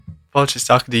Fáilte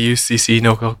stock the UCC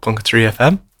no 3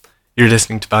 FM. You're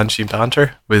listening to Bean Sí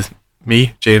Banter with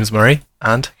me, James Murray,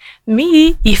 and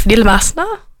me, Aoife Ní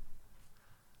Lomasna.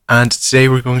 And today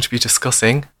we're going to be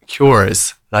discussing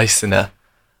cures, linn,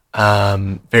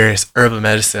 various herbal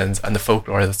medicines and the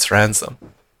folklore that surrounds them.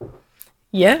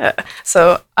 Yeah,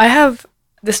 so I have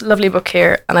this lovely book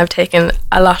here, and I've taken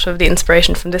a lot of the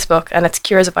inspiration from this book, and it's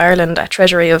Cures of Ireland, a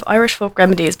treasury of Irish folk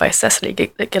remedies by Cecily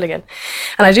Gilligan.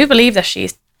 And I do believe that she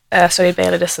studied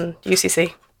Bailiddis in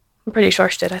UCC. I'm pretty sure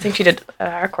she did. I think she did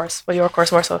our course, well, your course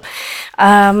more so.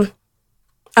 And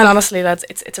honestly, lads,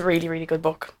 it's a really, really good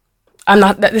book.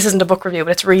 This isn't a book review,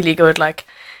 but it's really good. Like,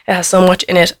 it has so much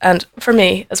in it, and for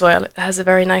me as well, it has a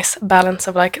very nice balance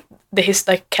of like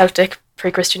the Celtic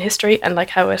pre-Christian history and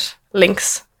like how it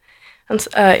links and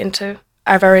into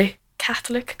our very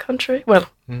Catholic country,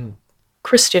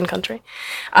 Christian country.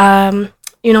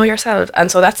 You know yourself,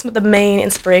 and so that's the main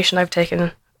inspiration I've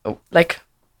taken, like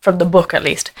from the book at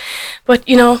least. But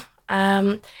just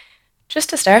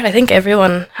to start, I think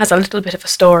everyone has a little bit of a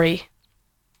story.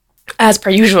 As per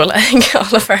usual, I think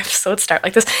all of our episodes start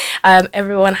like this.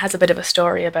 Everyone has a bit of a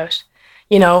story about,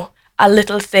 a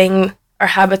little thing or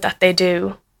habit that they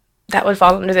do that would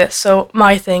fall under this. So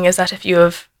my thing is that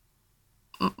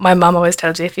my mom always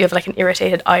tells you, if you have like an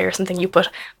irritated eye or something, you put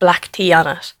black tea on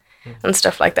it and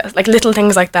stuff like that. Like little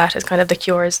things like that is kind of the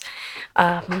cures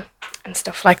and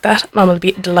stuff like that. Mom will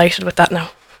be delighted with that now.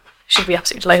 She'll be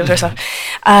absolutely delighted with herself.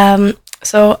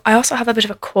 So I also have a bit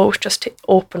of a quote just to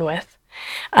open with.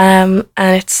 And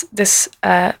it's this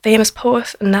famous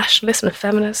poet and nationalist and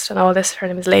feminist and all this. Her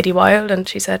name is Lady Wilde, and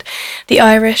she said, "The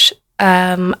Irish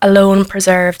alone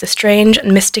preserve the strange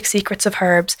and mystic secrets of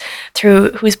herbs,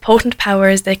 through whose potent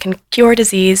powers they can cure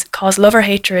disease, cause love or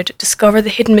hatred, discover the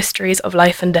hidden mysteries of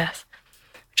life and death,"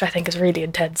 which I think is really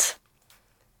intense.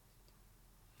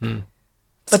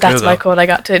 But that's my quote I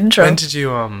got to intro. When did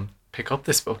you pick up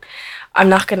this book? I'm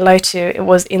not going to lie to you, it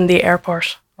was in the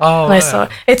airport. Oh, and I saw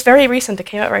it's very recent. It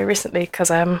came out very recently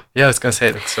because I was going to say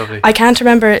it looks lovely. I can't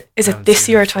remember. Is it this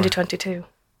year or 2022?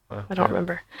 I don't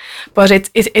remember, but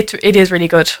it is really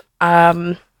good.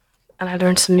 And I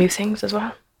learned some new things as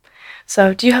well.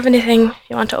 So, do you have anything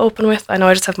you want to open with? I know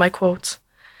I just have my quote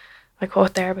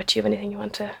there, but do you have anything you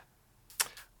want to?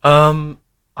 I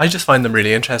just find them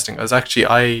really interesting. I was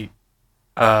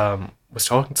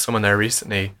talking to someone there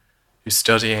recently who's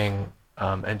studying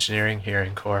engineering here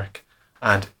in Cork.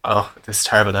 And this is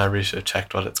terrible now. I really should have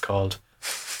checked what it's called.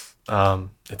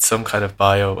 It's some kind of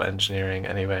bioengineering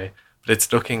anyway. But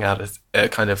it's looking at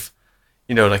it kind of,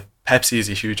 like Pepsi is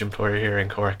a huge employer here in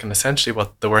Cork. And essentially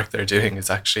what the work they're doing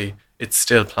is actually, it's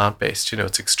still plant-based.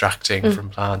 It's extracting from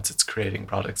plants. It's creating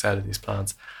products out of these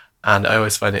plants. And I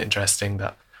always find it interesting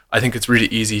that I think it's really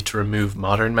easy to remove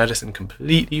modern medicine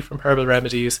completely from herbal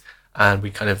remedies. And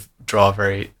we kind of draw a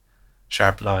very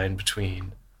sharp line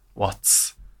between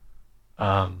what's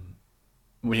a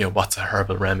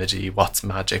herbal remedy, what's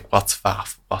magic, what's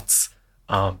faff, what's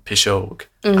pishogue,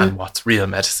 and what's real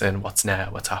medicine, what's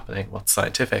happening, what's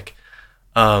scientific.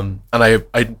 And I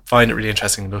find it really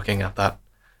interesting looking at that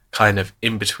kind of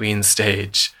in-between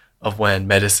stage of when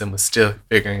medicine was still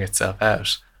figuring itself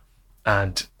out.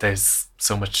 And there's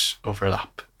so much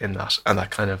overlap in that, and that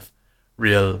kind of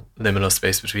real liminal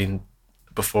space between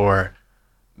before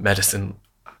medicine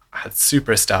had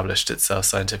super established itself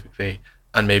scientifically,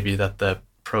 and maybe that the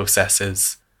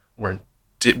processes weren't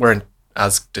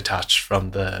as detached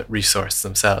from the resource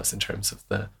themselves in terms of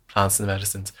the plants and the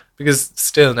medicines. Because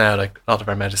still now, like a lot of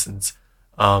our medicines,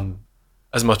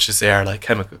 as much as they are like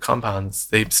chemical compounds,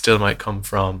 they still might come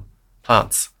from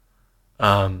plants.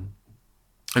 I'm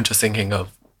just thinking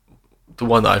of the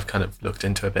one that I've kind of looked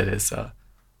into a bit is I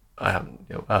haven't,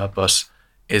 but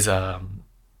is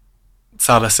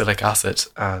salicylic acid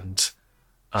and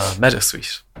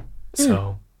meadowsweet.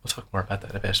 So we'll talk more about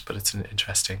that in a bit, but it's an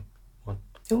interesting one.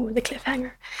 Oh, the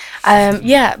cliffhanger.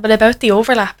 But about the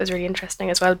overlap is really interesting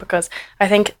as well, because I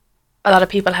think a lot of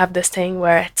people have this thing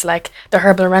where it's like the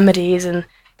herbal remedies and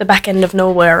the back end of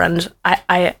nowhere, and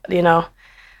I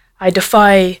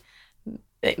defy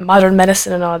modern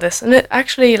medicine and all this, and it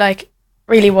actually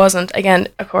really wasn't. Again,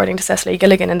 according to Cecily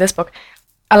Gilligan in this book,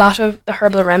 a lot of the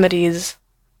herbal remedies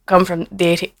come from the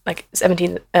 18th,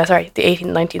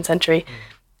 19th century,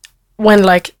 when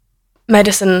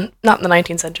medicine, not in the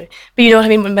 19th century, but you know what I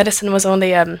mean, when medicine was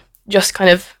only just kind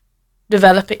of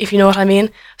developing, if you know what I mean.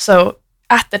 So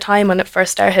at the time when it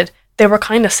first started, they were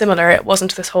kind of similar. It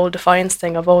wasn't this whole defiance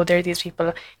thing of, there are these people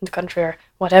in the country or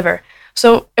whatever.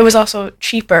 So it was also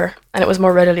cheaper and it was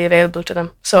more readily available to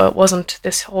them. So it wasn't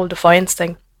this whole defiance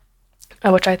thing,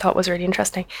 which I thought was really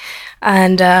interesting.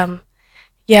 And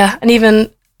Yeah, and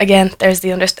even again, there's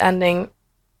the understanding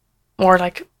more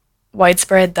like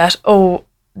widespread that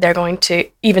they're going to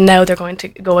even now they're going to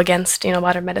go against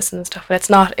modern medicine and stuff, but it's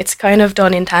not. It's kind of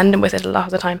done in tandem with it a lot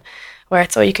of the time, where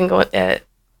it's you can go.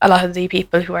 A lot of the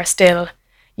people who are still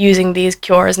using these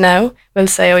cures now will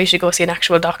say, you should go see an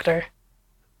actual doctor.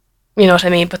 You know what I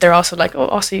mean? But they're also like,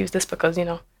 also use this because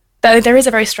that there is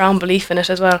a very strong belief in it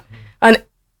as well, and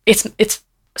it's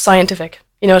scientific.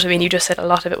 You know what I mean? You just said a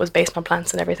lot of it was based on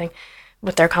plants and everything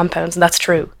with their compounds, and that's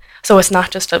true. So it's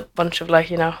not just a bunch of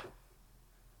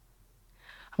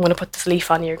I'm going to put this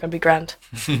leaf on you, you're going to be grand.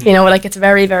 It's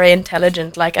very, very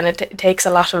intelligent, and it takes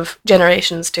a lot of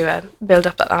generations to build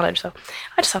up that knowledge. So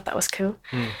I just thought that was cool.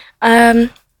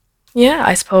 Yeah,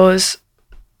 I suppose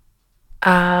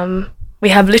we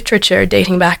have literature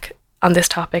dating back on this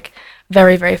topic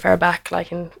very, very far back,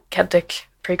 like in Celtic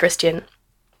pre-Christian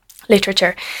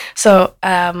literature. So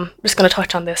I'm just going to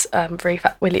touch on this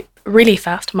really, really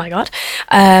fast. My God.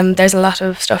 There's a lot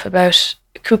of stuff about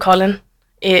Cuchulainn.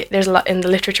 There's a lot in the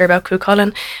literature about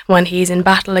Cuchulainn when he's in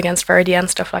battle against Verdi and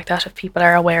stuff like that. If people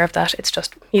are aware of that, it's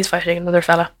just he's fighting another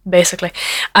fella, basically.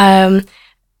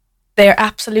 They're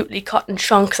absolutely cutting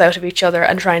chunks out of each other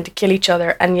and trying to kill each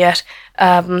other, and yet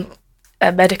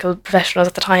medical professionals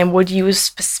at the time would use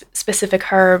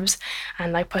specific herbs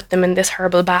and put them in this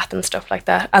herbal bath and stuff like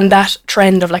that. And that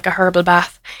trend of a herbal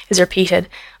bath is repeated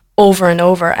over and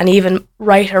over, and even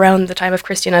right around the time of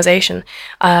Christianization.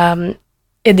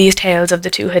 In these tales of the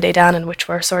two Danann, which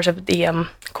were sort of the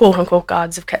quote-unquote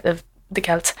gods of the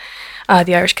Celts,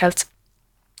 the Irish Celts,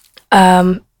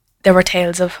 there were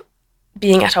tales of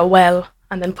being at a well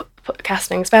and then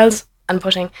casting spells and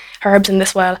putting herbs in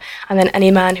this well, and then any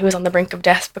man who was on the brink of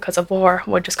death because of war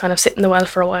would just kind of sit in the well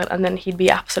for a while, and then he'd be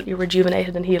absolutely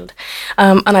rejuvenated and healed.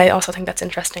 And I also think that's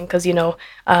interesting because,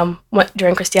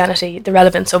 during Christianity, the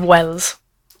relevance of wells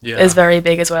is very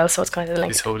big as well, so it's kind of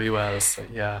linked. These holy wells,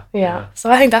 yeah. So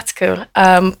I think that's cool.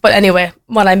 But anyway,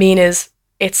 what I mean is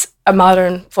it's a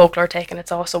modern folklore take, and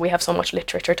it's also we have so much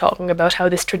literature talking about how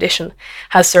this tradition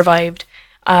has survived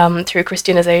through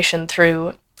Christianization,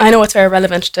 I know it's very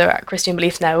relevant to Christian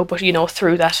belief now, but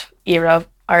through that era of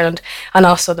Ireland and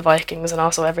also the Vikings and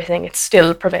also everything, it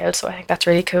still prevailed, so I think that's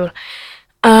really cool.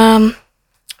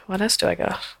 What else do I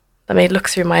got? Let me look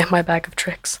through my bag of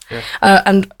tricks.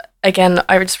 And again,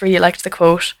 I just really liked the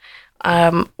quote,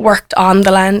 worked on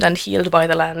the land and healed by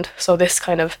the land. So this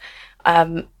kind of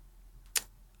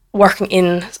working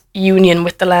in union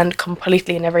with the land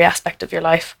completely in every aspect of your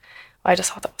life. I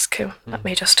just thought that was cool. Let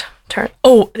me just turn.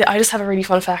 I just have a really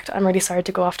fun fact. I'm really sorry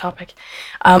to go off topic.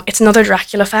 It's another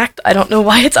Dracula fact. I don't know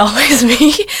why it's always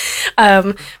me.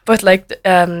 But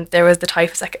there was the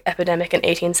typhus epidemic in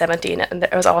 1817, and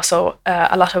there was also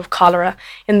a lot of cholera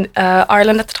in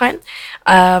Ireland at the time.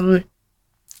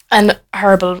 And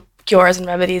herbal cures and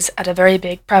remedies had a very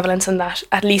big prevalence in that,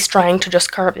 at least trying to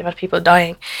just curb the amount of people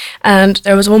dying. And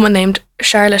there was a woman named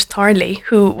Charlotte Thornley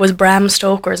who was Bram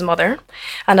Stoker's mother,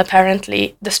 and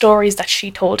apparently the stories that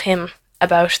she told him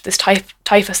about this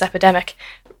typhus epidemic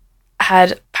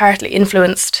had partly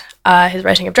influenced his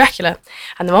writing of Dracula.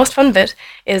 And the most fun bit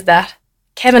is that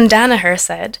Kevin Danaher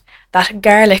said that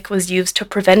garlic was used to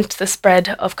prevent the spread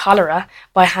of cholera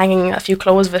by hanging a few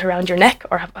cloves of it around your neck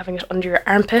or having it under your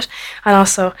armpit. And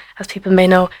also, as people may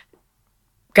know,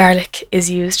 garlic is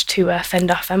used to fend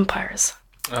off vampires.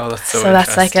 Oh, that's so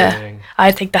interesting. That's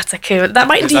I think that's a cool. That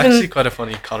might There's even actually quite a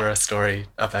funny cholera story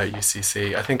about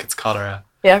UCC. I think it's cholera.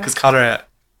 Yeah. Because cholera,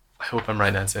 I hope I'm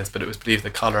right now in saying this, but it was believed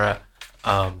that cholera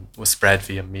was spread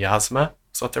via miasma.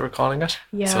 Is what they were calling it.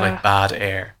 Yeah. So bad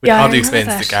air. Which probably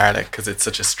explains the garlic because it's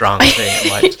such a strong thing.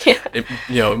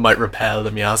 It might repel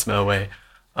the miasma away.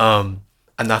 And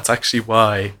that's actually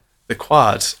why the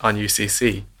quad on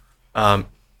UCC,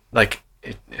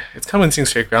 it's kind of seems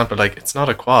straight ground, but it's not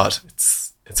a quad.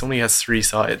 It's only has 3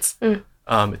 sides.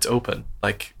 It's open.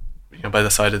 By the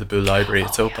side of the Bull Library,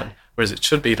 it's open. Yeah. Whereas it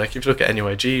should be if you look at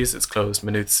NUIG's, it's closed.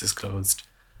 Maynooth's is closed.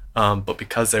 But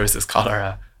because there was this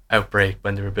cholera outbreak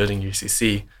when they were building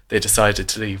UCC, they decided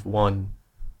to leave one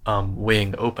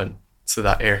wing open so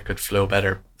that air could flow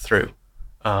better through.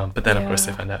 But then, of course,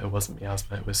 they found out it wasn't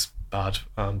miasma, it was bad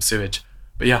sewage.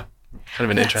 But yeah, kind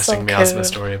of an interesting miasma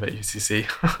story about UCC.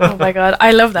 Oh my God,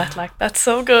 I love that. That's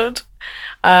so good.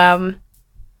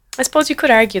 I suppose you could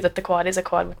argue that the quad is a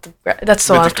quad with the... That's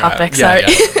so off topic, sorry.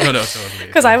 Yeah. No, totally.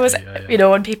 Because I was,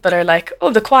 when people are like,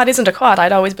 the quad isn't a quad,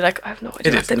 I'd always be like, I have no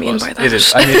idea what they mean by that. It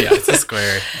is. I mean, it's a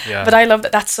square, yeah. But I love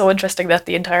that. That's so interesting that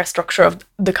the entire structure of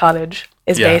the college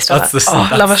is based on that.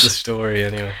 That's the story,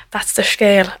 anyway. That's the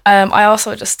scale. I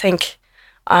also just think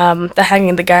the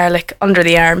hanging the garlic under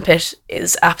the armpit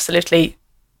is absolutely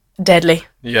deadly.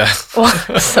 Yeah. So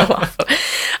awful.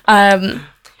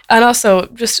 And also,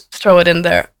 just throw it in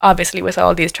there, obviously, with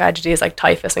all these tragedies like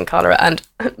typhus and cholera, and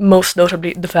most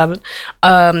notably the famine,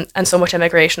 and so much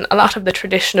immigration, a lot of the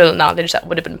traditional knowledge that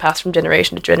would have been passed from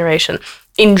generation to generation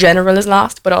in general is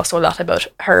lost, but also a lot about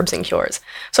herbs and cures.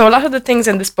 So a lot of the things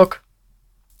in this book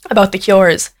about the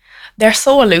cures, they're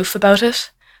so aloof about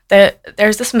it.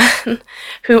 There's this man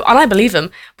who, and I believe him,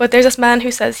 but there's this man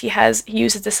who says he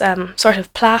uses this sort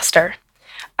of plaster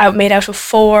made out of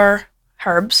 4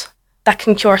 herbs that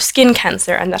can cure skin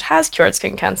cancer, and that has cured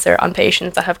skin cancer on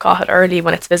patients that have caught it early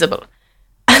when it's visible.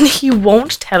 And he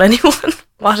won't tell anyone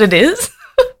what it is.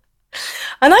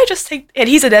 And I just think, and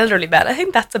he's an elderly man, I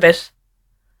think that's a bit...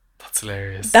 That's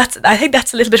hilarious. I think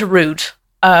that's a little bit rude,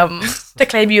 to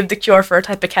claim you have the cure for a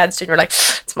type of cancer, and you're like,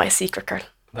 it's my secret, girl.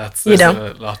 There's you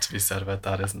know? a lot to be said about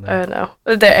that, isn't there? I know.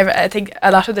 I think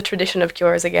a lot of the tradition of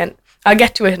cures, again, I'll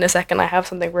get to it in a second. I have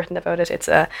something written about it. It's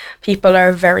people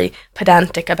are very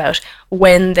pedantic about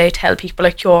when they tell people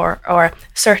a cure or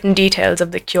certain details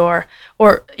of the cure,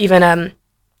 or even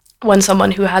when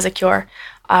someone who has a cure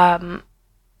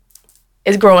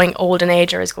is growing old in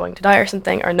age or is going to die or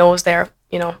something, or knows they're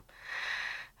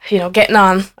getting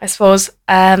on, I suppose.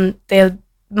 They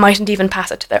mightn't even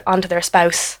pass it on to their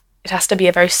spouse. It has to be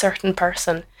a very certain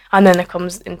person, and then it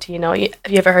comes into,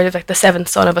 have you ever heard of like the 7th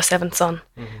son of a 7th son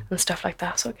and stuff like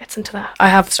that? So it gets into that. I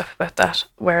have stuff about that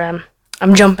where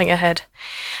I'm jumping ahead.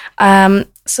 What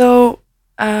do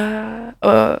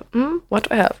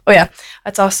I have? Oh yeah,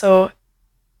 it's also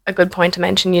a good point to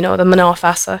mention. The Mná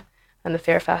Fasa and the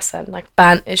Fear Fasa, and like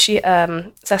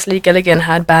Cecily Gilligan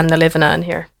had Ban na Livina in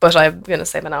here, but I'm gonna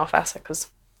say Mná Fasa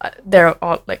because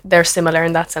they're similar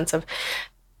in that sense of.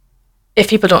 If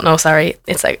people don't know, sorry,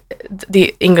 it's like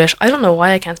the English. I don't know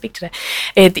why I can't speak today.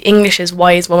 The English is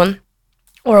wise woman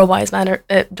or a wise man,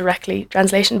 directly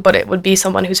translation, but it would be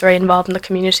someone who's very involved in the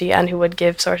community and who would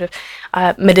give sort of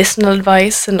medicinal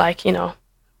advice and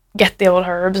get the old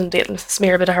herbs and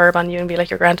smear a bit of herb on you and be like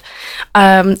your grand.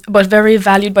 But very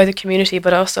valued by the community,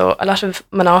 but also a lot of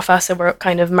Mná Fasa were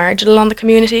kind of marginal on the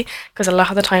community because a lot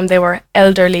of the time they were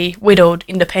elderly, widowed,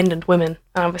 independent women.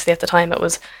 And obviously at the time it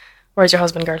was, where's your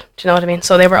husband, girl? Do you know what I mean?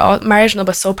 So they were all marginal,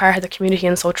 but so part of the community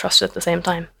and so trusted at the same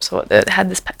time. So it had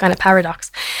this kind of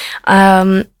paradox.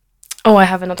 I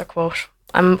have another quote.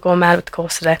 I'm going mad with the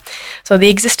quotes today. So the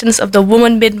existence of the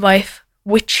woman midwife,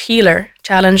 witch healer,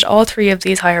 challenged all 3 of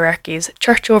these hierarchies: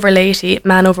 church over laity,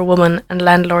 man over woman, and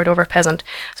landlord over peasant.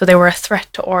 So they were a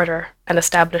threat to order and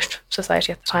established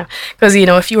society at the time. Because,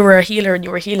 if you were a healer and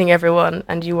you were healing everyone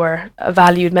and you were a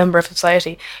valued member of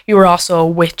society, you were also a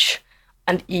witch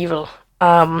and evil,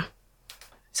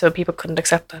 so people couldn't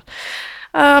accept that.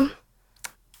 I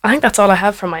think that's all I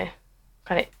have for my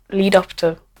kind of lead up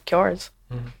to cures.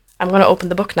 I'm going to open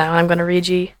the book now and I'm going to read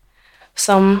you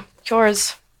some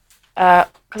cures,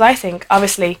 because I think,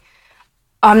 obviously,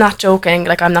 I'm not joking,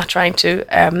 I'm not trying to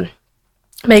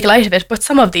make light of it, but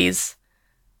some of these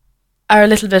are a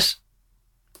little bit,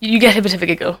 you get a bit of a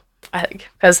giggle, I think,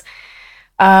 because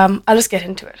I'll just get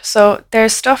into it. So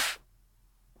there's stuff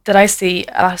that I see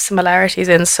a lot of similarities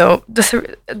in. So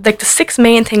the 6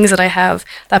 main things that I have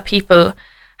that people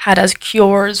had as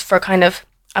cures for kind of,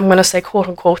 I'm going to say quote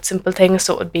unquote simple things.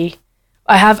 So it would be,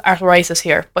 I have arthritis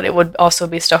here, but it would also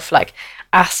be stuff like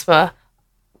asthma,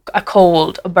 a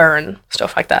cold, a burn,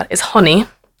 stuff like that, is honey,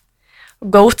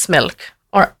 goat's milk,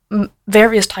 or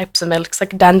various types of milks,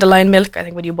 like dandelion milk, I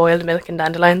think when you boil the milk in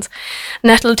dandelions.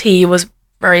 Nettle tea was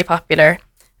very popular.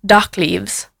 Dock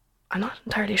leaves, I'm not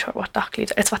entirely sure what dock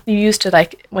leaves. It's what you use to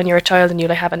when you're a child and you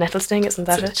have a nettle sting, isn't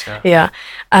that it? Yeah.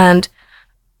 And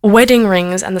wedding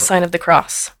rings and the sign of the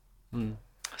cross. So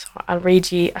I'll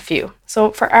read you a few.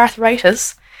 So for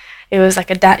arthritis, it was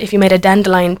like if you made a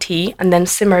dandelion tea and then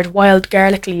simmered wild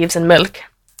garlic leaves in milk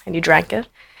and you drank it.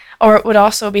 Or it would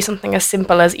also be something as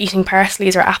simple as eating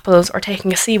parsleys or apples or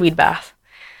taking a seaweed bath.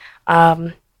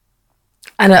 And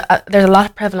there's a lot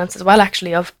of prevalence as well,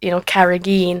 actually, of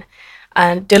carrageen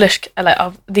and dilish,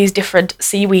 of these different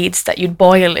seaweeds that you'd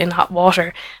boil in hot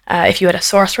water. If you had a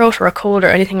sore throat or a cold or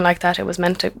anything like that, it was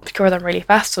meant to cure them really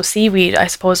fast. So seaweed, I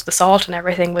suppose the salt and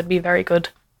everything would be very good,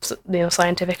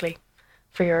 scientifically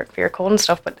for your cold and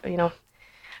stuff. But,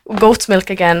 goat's milk,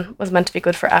 again, was meant to be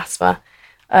good for asthma.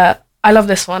 I love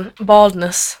this one.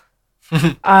 Baldness.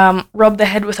 Rub the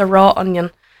head with a raw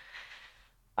onion.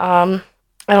 I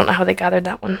don't know how they gathered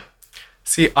that one.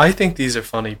 See, I think these are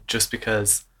funny just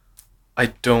because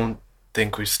I don't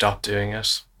think we've stopped doing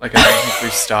it. I don't think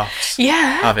we've stopped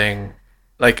having,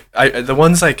 the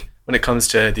ones, when it comes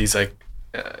to these,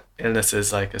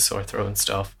 illnesses, like a sore throat and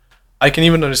stuff, I can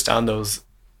even understand those,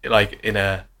 in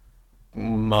a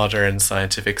modern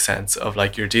scientific sense of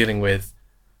like you're dealing with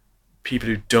people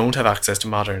who don't have access to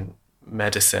modern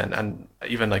medicine, and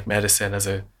even like medicine as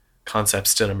a concept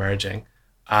still emerging,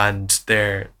 and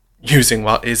they're using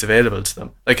what is available to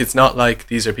them. Like it's not like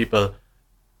these are people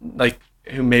like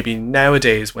who maybe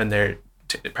nowadays when they're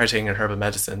partaking in herbal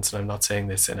medicines, and I'm not saying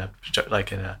this in a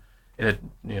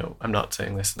I'm not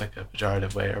saying this in like a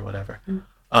pejorative way or whatever,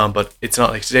 but it's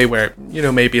not like today where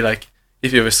maybe like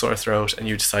if you have a sore throat and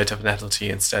you decide to have nettle tea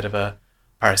instead of a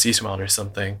paracetamol or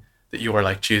something, that you are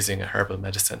like choosing a herbal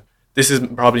medicine. This is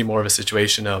probably more of a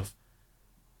situation of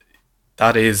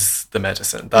that is the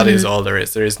medicine. That is all there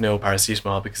is. There is no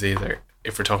paracetamol because either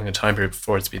if we're talking a time period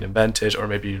before it's been invented, or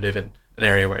maybe you live in an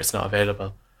area where it's not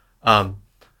available. And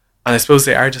I suppose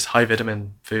they are just high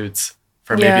vitamin foods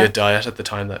for maybe a diet at the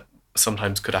time that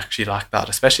sometimes could actually lack that,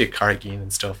 especially carrageen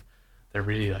and stuff. They're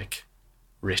really like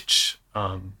rich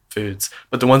foods.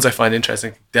 But the ones I find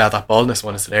interesting, that baldness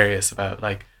one is hilarious about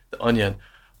like the onion.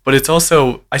 But it's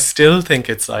also, I still think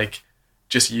it's like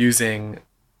just using,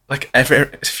 like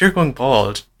if you're going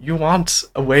bald, you want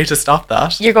a way to stop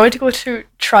that. You're going to go through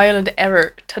trial and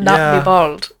error to not be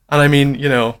bald. And I mean,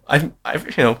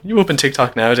 you open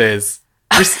TikTok nowadays,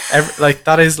 like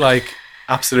that is like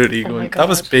absolutely going. That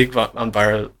was big on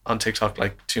viral on TikTok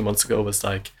like 2 months ago. Was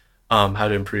like how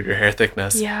to improve your hair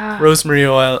thickness. Yeah. Rosemary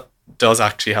oil does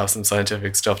actually have some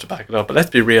scientific stuff to back it up, but let's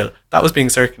be real, that was being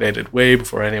circulated way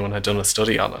before anyone had done a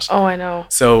study on it. Oh, I know.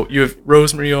 So you have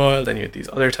rosemary oil, then you had these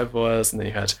other type of oils, and then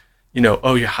you had,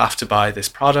 you have to buy this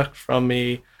product from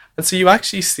me. And so you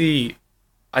actually see,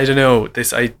 I don't know,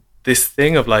 this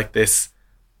thing of like this,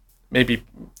 maybe,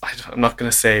 I'm not going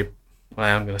to say, well, I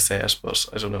am going to say it, but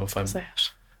I don't know if I'm,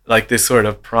 like this sort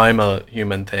of primal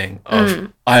human thing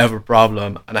of, I have a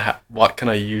problem and what can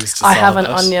I use to solve it? I have an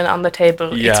onion on the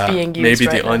table, it's being used maybe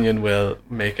right the now. onion will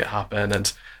make it happen.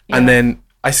 And then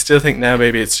I still think now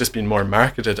maybe it's just been more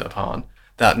marketed upon,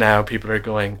 that now people are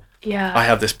going, I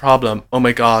have this problem, oh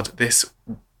my god, this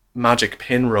magic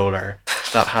pin roller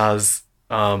that has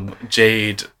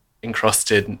jade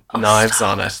encrusted knives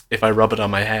on it, if I rub it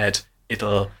on my head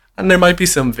it'll, and there might be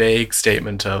some vague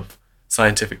statement of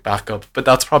scientific backup, but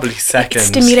that's probably second. It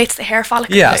stimulates the hair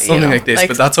follicle. Yeah, something like this,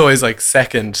 but that's always like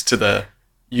second to the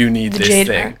you need this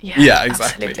thing. Yeah,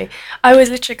 exactly. Absolutely. I was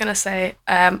literally going to say,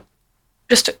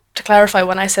 just to clarify,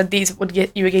 when I said these would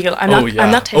get you a giggle, I'm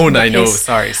not taking the piss.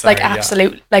 Sorry. Like,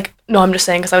 absolute, like, no, I'm just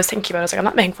saying, because I was thinking about it, I was like, I'm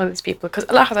not making fun of these people, because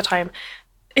a lot of the time,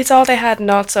 it's all they had,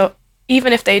 and also,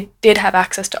 even if they did have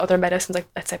access to other medicines, like,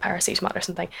 let's say paracetamol or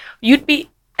something, you'd be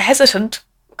hesitant,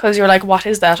 because you're like, what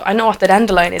is that? I know what the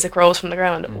dandelion is, it grows from the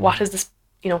ground. What is this,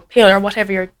 pill or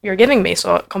whatever you're giving me?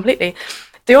 So completely.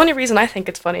 The only reason I think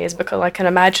it's funny is because I can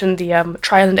imagine the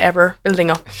trial and error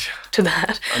building up to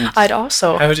that. And I'd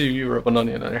also... How do you rub an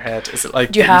onion on your head? Is it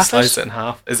like, do you slice it in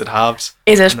half? Is it halved?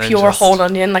 Is it pure whole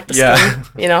onion, like the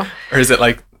skin, Or is it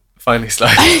like finely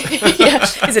sliced?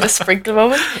 Is it a sprinkle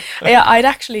moment? Yeah,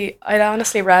 I'd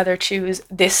honestly rather choose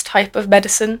this type of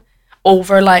medicine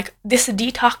over like this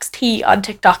detox tea on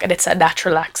TikTok and it's a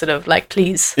natural laxative. Like,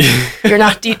 please, you're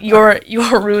not you're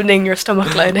ruining your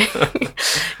stomach lining.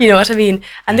 You know what I mean?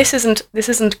 And this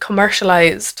isn't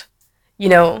commercialized,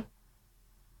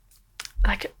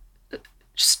 like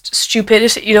just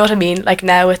stupidity. You know what I mean? Like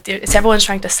now it's everyone's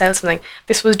trying to sell something.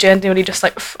 This was genuinely just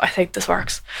like, I think this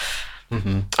works.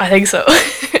 I think so.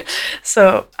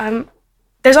 So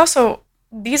there's also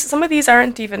some of these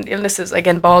aren't even illnesses.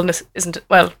 Again, baldness isn't,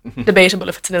 well, debatable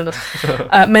if it's an illness.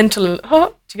 Mental,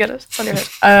 do you get it? It's on your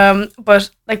head. But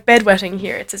like bedwetting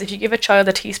here, it says if you give a child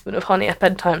a teaspoon of honey at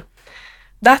bedtime,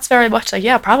 that's very much like,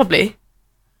 yeah, probably.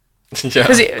 Yeah,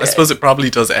 I suppose it probably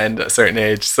does end at a certain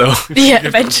age. So yeah,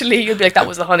 eventually you'll be like, that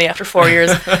was the honey after 4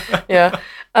 years. Yeah.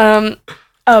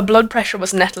 Blood pressure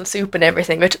was nettle soup and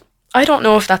everything, which I don't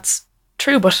know if that's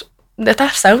true, but that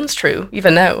sounds true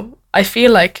even now. I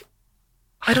feel like,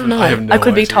 I don't know. I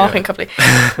could be talking completely.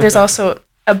 There's also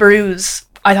a bruise.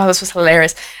 I thought this was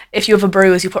hilarious. If you have a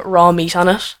bruise, you put raw meat on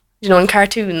it. In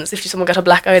cartoons, if someone got a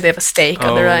black eye, they have a steak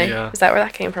on their eye. Yeah. Is that where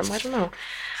that came from? I don't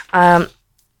know.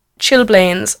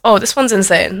 Chilblains. Oh, this one's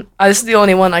insane. This is the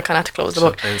only one I kind of had to close the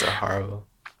book. Chilblains are horrible.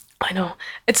 I know.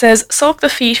 It says, soak the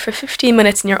feet for 15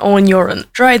 minutes in your own urine.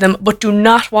 Dry them, but do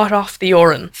not wash off the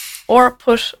urine. Or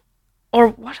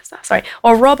what is that? Sorry.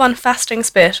 Or rub on fasting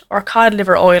spit or cod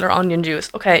liver oil or onion juice.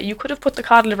 Okay, you could have put the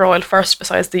cod liver oil first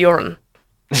besides the urine.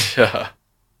 Yeah.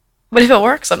 But if it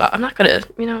works, I'm not going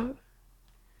to,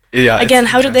 Yeah. Again,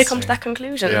 how did they come to that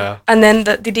conclusion? Yeah. And then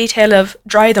the detail of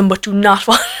dry them but do not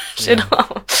wash it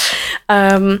off.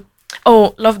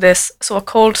 Oh, love this. So a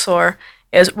cold sore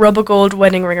is rub a gold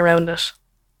wedding ring around it.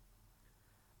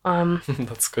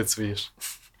 That's quite sweet.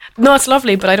 No, it's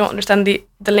lovely, but I don't understand the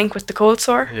link with the cold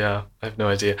sore. Yeah, I have no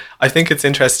idea. I think it's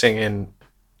interesting in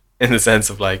the sense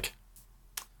of like,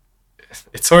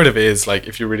 it sort of is like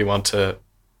if you really want to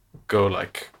go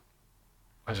like,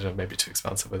 I don't know, maybe too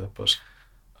expansive with it, but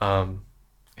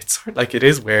it's sort of like it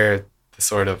is where the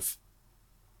sort of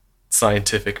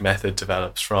scientific method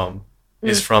develops from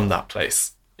is from that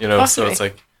place, you know. Possibly. So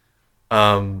it's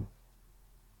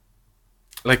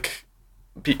like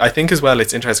I think as well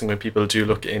it's interesting when people do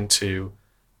look into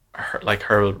like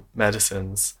herbal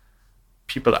medicines,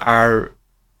 people are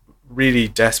really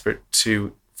desperate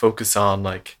to focus on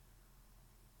like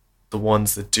the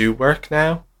ones that do work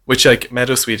now, which like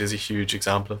meadowsweet is a huge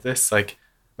example of this. Like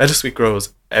meadowsweet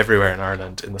grows everywhere in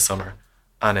Ireland in the summer,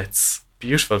 and it's a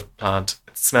beautiful plant.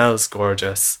 It smells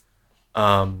gorgeous,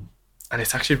 and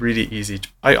it's actually really easy.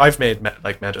 I've made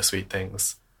like meadowsweet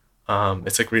things.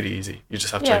 It's like really easy. You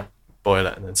just have to like boil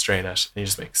it and then strain it, and you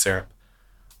just make syrup.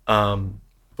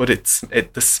 But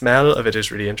the smell of it is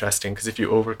really interesting because if you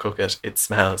overcook it, it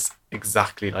smells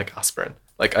exactly like aspirin.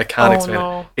 Like I can't explain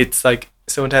it. It's like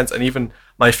so intense. And even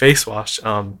my face wash,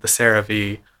 the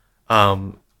CeraVe,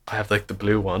 I have like the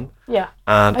blue one. Yeah.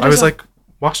 And I was like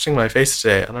washing my face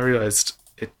today, and I realized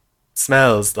it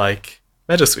smells like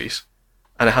meadowsweet,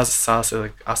 and it has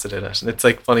salicylic acid in it. And it's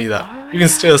like funny that you can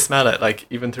still smell it, like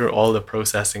even through all the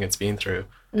processing it's been through.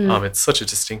 It's such a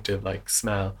distinctive like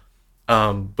smell.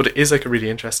 But it is like a really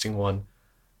interesting one,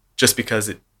 just because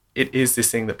it is this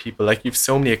thing that people like. You've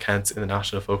so many accounts in the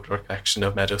National Folklore Collection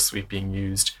of meadowsweet being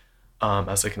used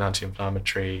as like an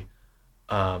anti-inflammatory,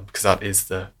 because that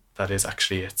is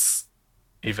actually, it's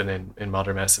even in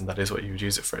modern medicine, that is what you would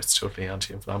use it for. It's totally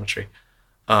anti-inflammatory.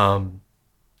 And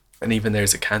even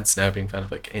there's accounts now being found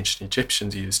of like ancient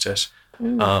Egyptians used it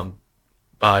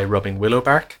by rubbing willow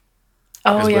bark.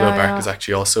 Because willow bark is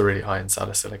actually also really high in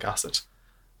salicylic acid.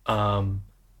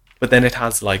 But then it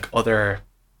has like other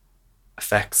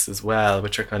effects as well,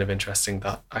 which are kind of interesting,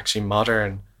 that actually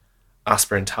modern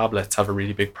aspirin tablets have a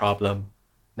really big problem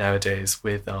nowadays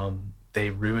with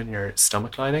they ruin your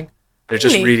stomach lining. They're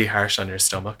just really harsh on your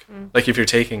stomach. Like if you're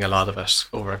taking a lot of it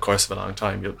over a course of a long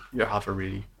time, you'll have a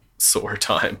really sore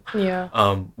time.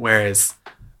 Whereas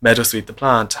meadowsweet the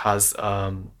plant has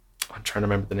I'm trying to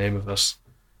remember the name of it.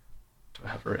 Do I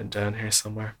have it written down here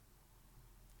somewhere?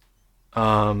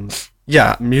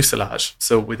 Mucilage.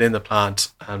 So within the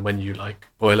plant, and when you like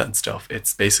boil it and stuff,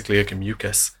 it's basically like a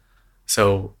mucus.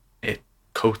 So it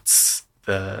coats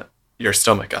your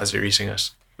stomach as you're eating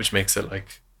it, which makes it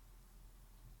like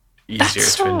easier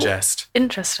to ingest.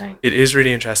 Interesting. It is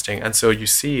really interesting. And so you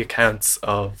see accounts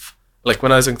of, like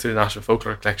when I was looking through the National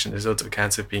Folklore Collection, there's loads of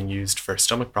accounts of being used for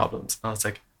stomach problems. And I was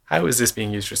like, how is this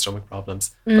being used for stomach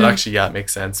problems? But actually, it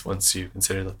makes sense once you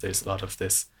consider that there's a lot of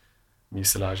this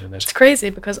mucilage in it. It's crazy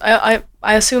because I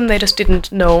assume they just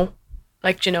didn't know,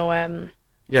 like,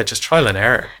 just trial and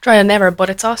error. But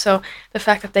it's also the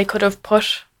fact that they could have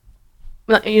put,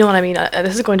 you know what I mean,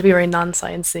 this is going to be a very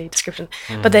non-sciencey description,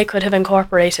 but they could have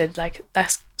incorporated like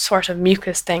that sort of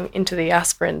mucus thing into the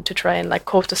aspirin to try and like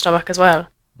coat the stomach as well,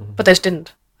 but they just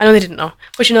didn't. I know they didn't know,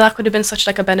 but that could have been such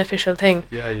like a beneficial thing.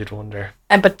 Yeah, you'd wonder.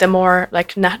 But the more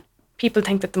like people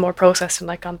think that the more processed and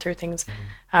like gone through things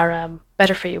are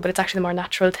better for you, but it's actually the more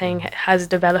natural thing. It has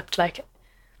developed like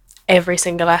every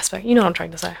single aspect. You know what I'm trying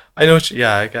to say? I know.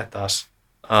 I get that.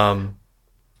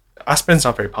 Aspirin's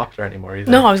not very popular anymore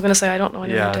either. No, I was going to say I don't know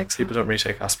anyone who takes people don't really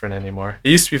take aspirin anymore. It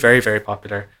used to be very, very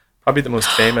popular. Probably the most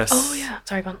famous. Oh yeah,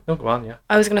 sorry, go on. No, go on. Yeah.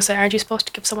 I was going to say, aren't you supposed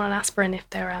to give someone an aspirin if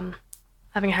they're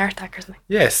having a heart attack or something?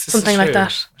 Yes, something like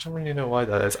that. I don't really know why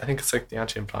that is. I think it's like the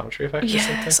anti-inflammatory effect or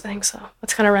something. Yes, I think so.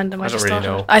 That's kind of random. I don't really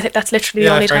know. I think that's literally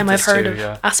the only time I've heard of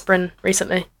aspirin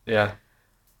recently. Yeah.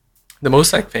 The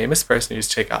most like famous person who used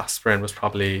to take aspirin was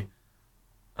probably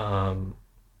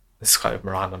this is kind of a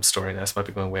random story now. This might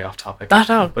be going way off topic.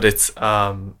 But it's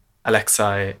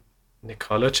Alexei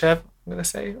Nikolachev, I'm going to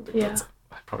say.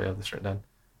 I probably have this written down.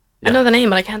 Yeah. I know the name,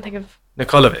 but I can't think of...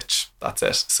 Nikolaevich, that's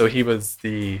it. So he was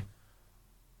the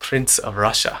Prince of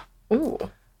Russia.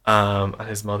 Ooh. And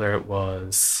his mother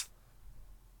was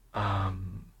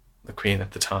the queen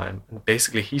at the time. And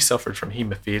basically he suffered from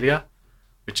hemophilia,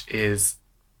 which is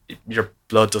your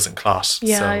blood doesn't clot.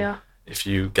 If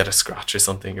you get a scratch or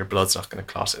something, your blood's not going to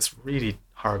clot. It's really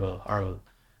horrible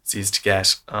disease to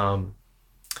get.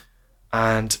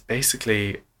 And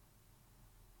basically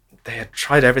they had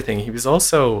tried everything. He was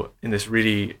also in this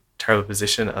really terrible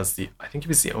position as I think he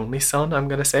was the only son, I'm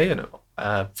going to say, in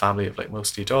a family of like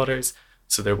mostly daughters.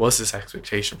 So there was this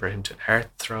expectation for him to inherit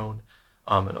the throne.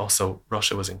 And also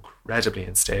Russia was incredibly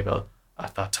unstable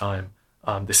at that time.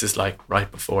 This is like right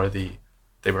before the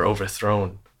they were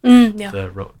overthrown.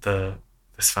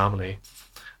 This family,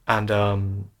 and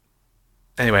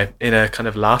anyway, in a kind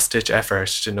of last ditch effort,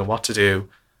 she didn't know what to do.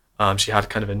 She had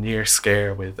kind of a near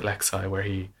scare with Alexei where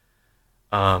he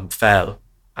fell,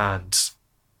 and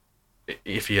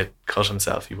if he had cut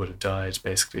himself, he would have died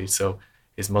basically. So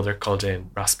his mother called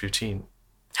in Rasputin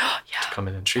to come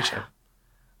in and treat him,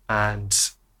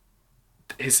 and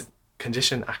his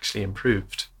condition actually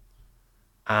improved.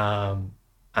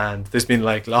 And there's been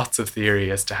like lots of theory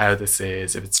as to how this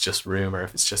is, if it's just rumor,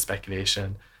 if it's just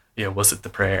speculation. Was it the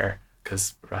prayer?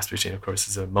 Because Rasputin, of course,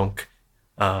 is a monk,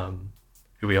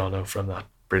 who we all know from that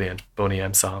brilliant Boney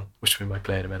M song, which we might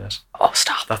play in a minute. Oh,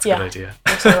 stop! That's a good idea.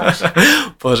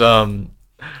 But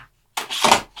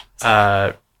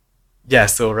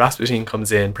so Rasputin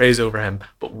comes in, prays over him,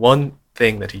 but one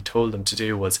thing that he told them to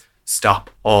do was stop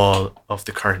all of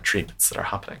the current treatments that are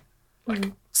happening,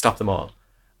 stop them all.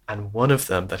 And one of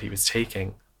them that he was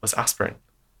taking was aspirin.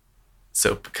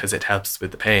 So, because it helps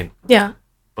with the pain. Yeah.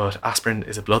 But aspirin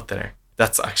is a blood thinner.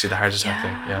 That's actually the heart attack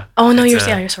thing. Yeah. Oh, no, you're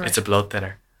sorry. It's a blood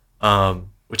thinner.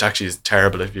 Which actually is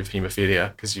terrible if you have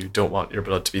haemophilia, because you don't want your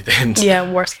blood to be thinned.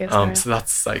 Yeah, worst case scenario. So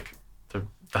that's like a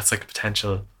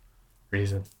potential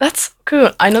reason. That's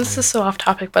cool. I know this is so off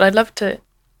topic, but I'd love to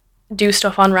do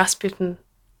stuff on Rasputin.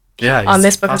 Yeah, on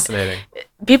this book. Fascinating.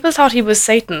 People thought he was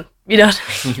Satan. You know what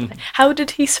I mean? How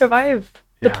did he survive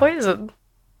the poison?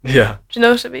 Yeah. Do you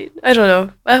know what I mean? I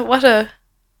don't know. What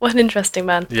an interesting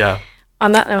man. Yeah.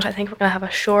 On that note, I think we're going to have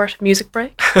a short music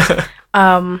break,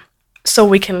 so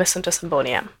we can listen to some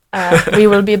Boney M. We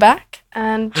will be back,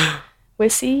 and we'll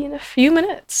see you in a few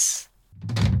minutes.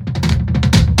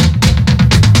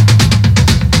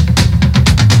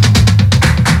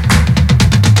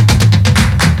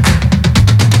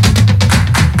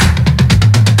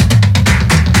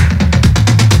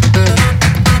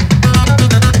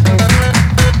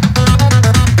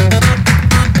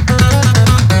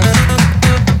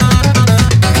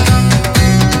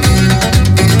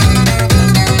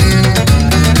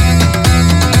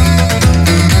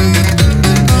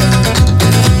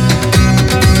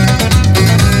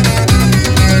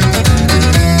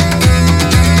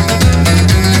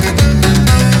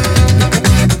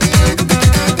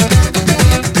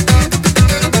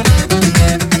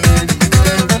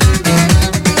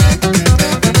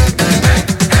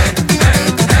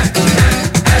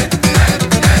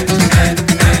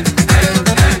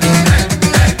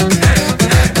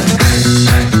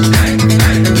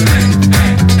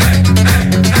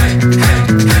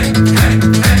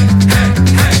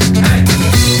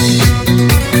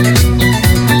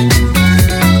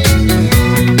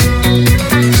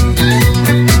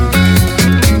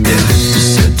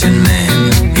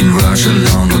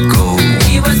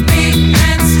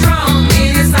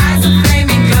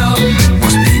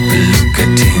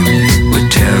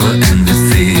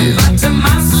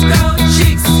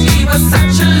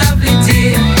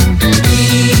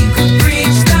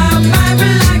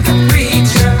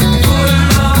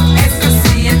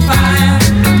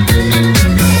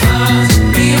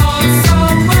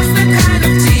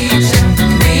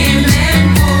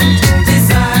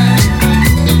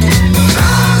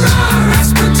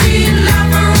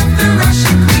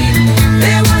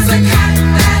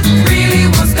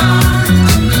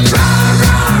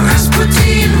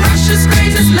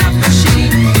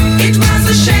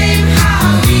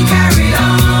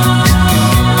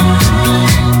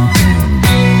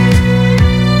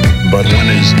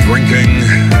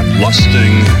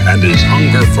 and his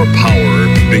hunger for power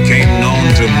became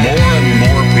known to more and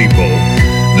more people,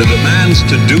 the demands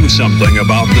to do something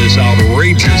about this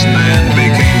outrageous man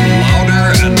became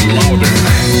louder and louder.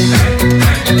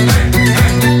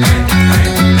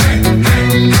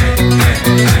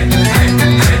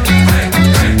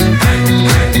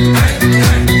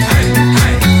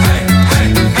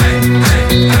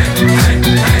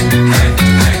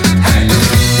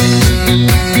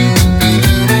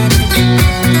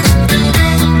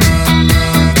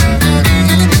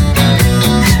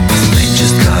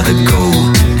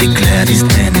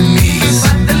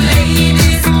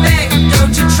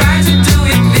 Don't you try to do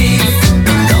it, please.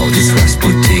 Without his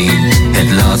Rasputin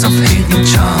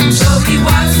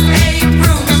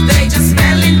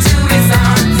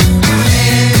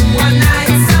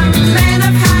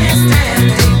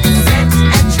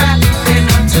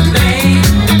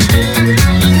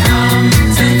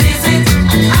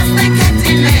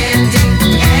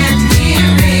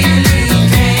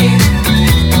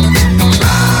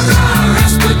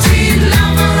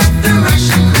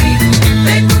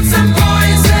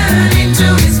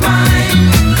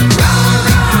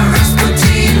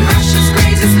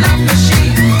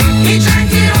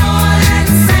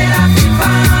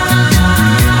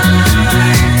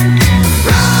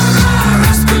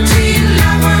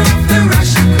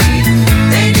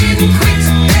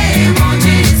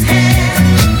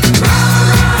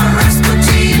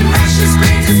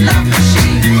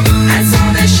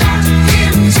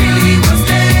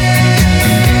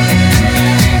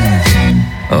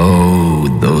Oh,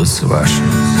 those Russians.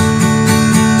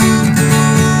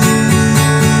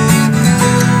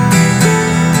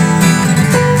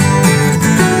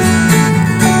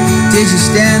 Did you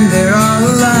stand there all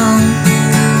alone?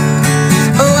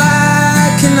 Oh,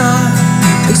 I cannot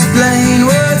explain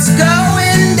what's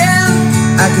going down.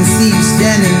 I can see you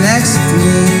standing next to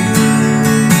me,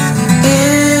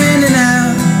 in and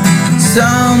out,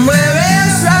 somewhere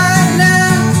else right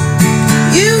now.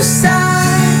 You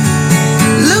sigh,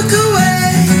 look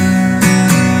away.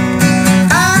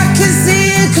 I can see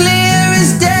it clear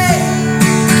as day.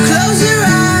 Close your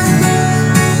eyes,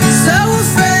 so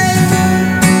afraid.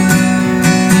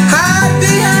 Hide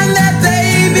behind that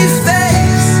baby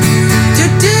face. Do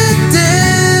do do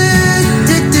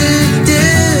do do do.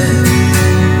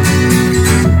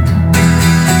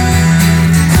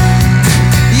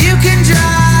 You can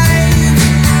drive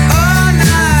all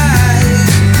night,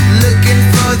 looking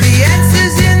for the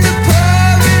answers in the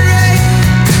pouring rain.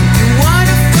 You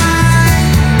wanna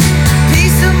find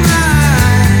peace of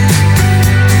mind,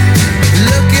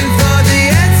 looking for the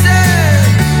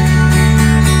answers.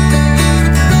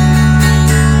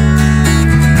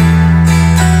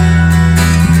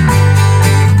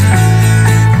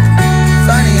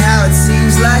 Funny how it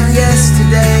seems like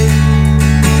yesterday.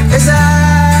 As I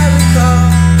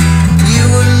recall, you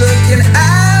were looking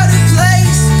out of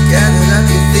place, gathered up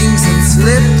your things and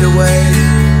slipped away.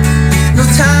 No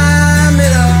time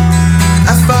at all,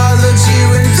 I followed you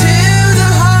into the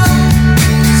hall.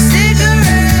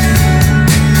 Cigarette,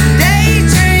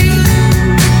 daydream.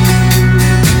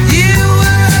 You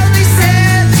were only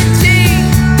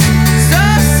 17, so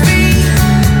sweet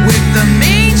with the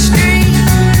mean streak.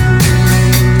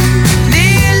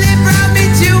 Nearly brought me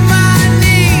to my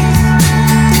knees.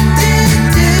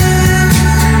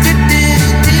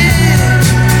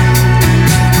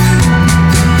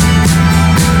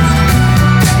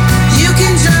 You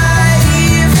can drive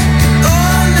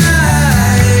all night,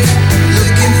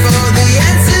 looking for the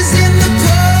answers in the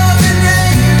pouring rain.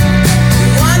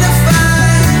 You wanna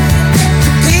find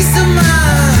peace of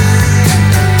mind, looking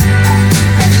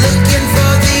for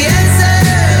the answers.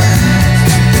 If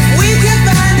we can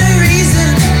find a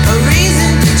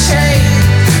reason to change,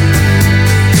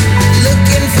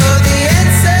 looking for the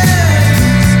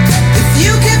answers. If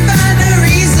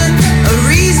you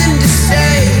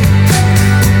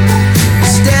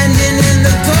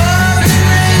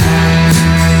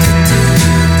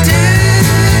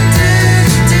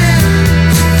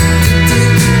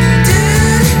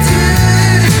can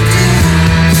find a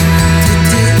reason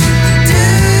to stay,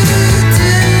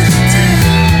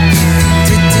 standing in the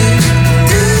pouring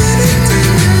rain.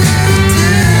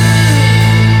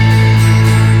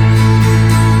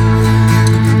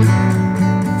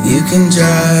 You can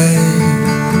drive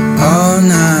all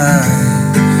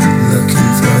night, looking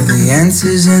for the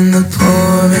answers in the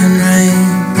pouring rain.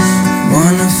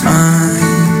 Wanna find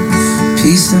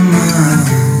peace of mind,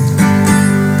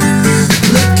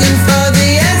 looking for the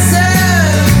answer.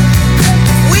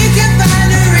 We can find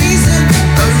a reason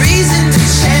to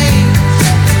change,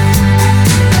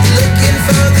 looking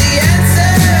for the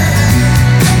answer.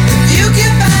 If you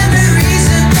can find a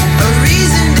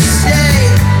reason to stay,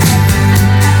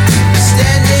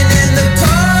 standing in the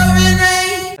pouring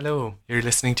rain. Hello, you're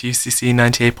listening to UCC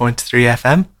 98.3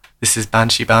 FM. This is Bean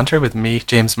Sí Banter with me,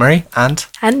 James Murray, and...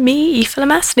 And me, Aoife Ní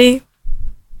Lomasna.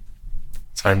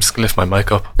 Sorry, I'm just going to lift my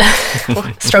mic up.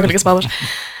 Struggling a small bit.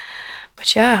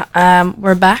 But yeah,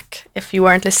 we're back. If you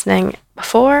weren't listening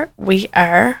before, we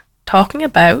are talking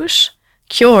about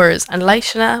cures and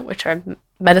leishna, which are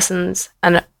medicines,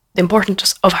 and the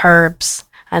importance of herbs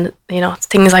and, you know,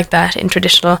 things like that in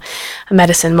traditional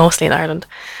medicine, mostly in Ireland.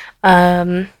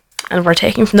 And we're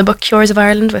taking from the book Cures of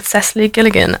Ireland with Cecily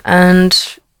Gilligan,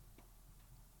 and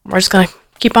we're just going to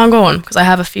keep on going because I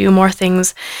have a few more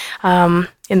things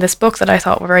in this book that I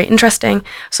thought were very interesting.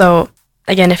 So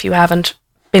again, if you haven't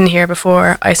been here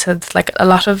before, I said like a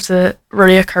lot of the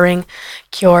reoccurring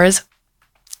cures,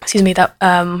 that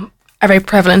are very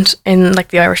prevalent in like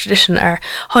the Irish tradition are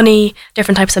honey,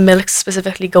 different types of milks,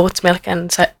 specifically goat's milk,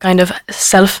 and kind of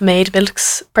self-made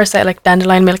milks per se, like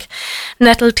dandelion milk,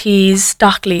 nettle teas,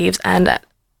 stock leaves, and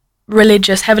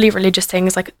heavily religious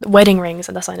things like wedding rings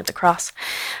and the sign of the cross.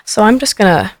 So I'm just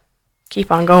gonna keep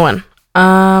on going.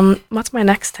 What's my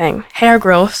next thing? Hair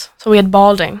growth. So we had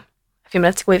balding a few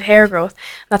minutes ago. We have hair growth.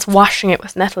 That's washing it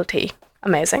with nettle tea.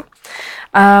 Amazing.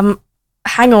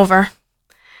 Hangover.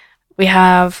 We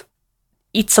have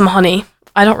eat some honey.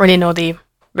 I don't really know the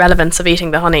relevance of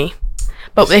eating the honey,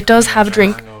 but it does have a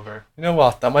drink. Hangover. You know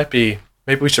what? That might be.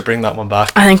 Maybe we should bring that one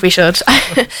back. I think we should.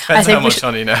 Depends how much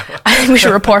honey now. I think we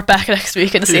should report back next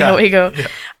week and see how we go.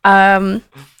 Yeah.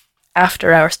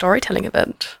 After our storytelling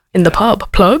event in the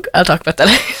pub, plug. I'll talk about that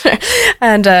later.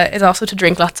 And it's also to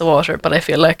drink lots of water. But I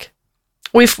feel like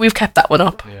we've kept that one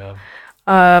up. Yeah.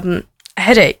 A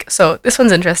headache. So this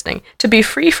one's interesting. To be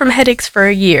free from headaches for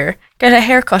a year, get a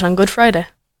haircut on Good Friday.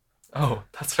 Oh,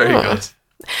 that's very good.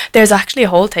 There's actually a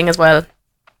whole thing as well.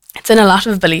 It's in a lot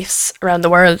of beliefs around the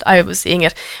world. I was seeing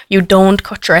it. You don't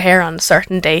cut your hair on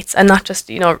certain dates, and not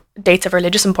just, dates of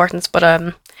religious importance,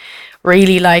 but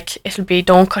really like it'll be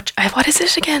don't cut. What is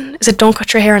it again? Is it don't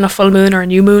cut your hair on a full moon or a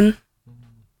new moon?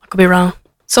 I could be wrong.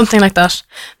 Something like that.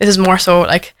 This is more so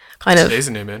like kind of. Today's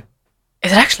a new moon.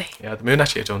 Is it actually? Yeah, the moon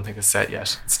actually I don't think is set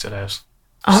yet. It's still out.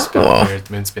 Oh. It's a bit weird.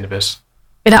 The moon's been a bit.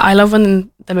 I love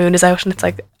when the moon is out and it's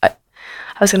like.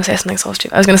 I was going to say something so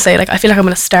stupid. I was going to say, I feel like I'm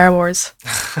in a Star Wars.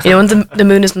 When the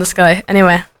moon is in the sky.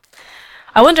 Anyway,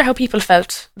 I wonder how people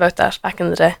felt about that back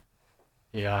in the day.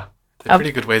 Yeah. They're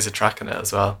pretty good ways of tracking it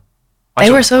as well.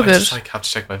 They were so good. I just have to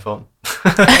check my phone.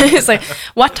 It's like,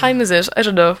 what time is it? I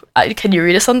don't know. Can you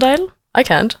read a sundial? I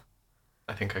can't.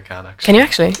 I think I can actually. Can you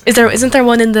actually? Isn't there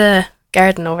one in the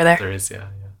garden over there? There is, yeah.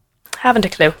 Haven't a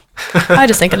clue. I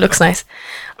just think it looks nice.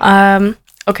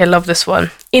 Okay, love this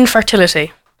one.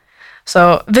 Infertility.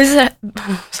 So visit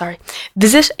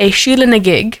a Sheila na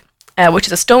gig, which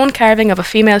is a stone carving of a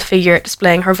female figure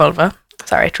displaying her vulva.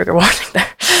 Sorry, trigger warning there.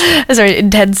 Sorry,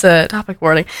 intense topic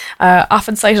warning.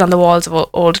 Often sighted on the walls of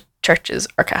old churches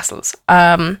or castles.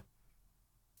 That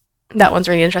one's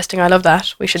really interesting. I love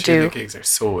that. We should Sheila na gigs are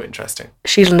so interesting.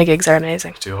 Sheila na gigs are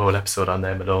amazing. Do a whole episode on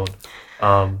them alone.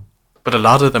 But a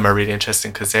lot of them are really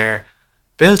interesting because they're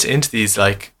built into these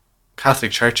like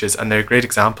Catholic churches, and they're a great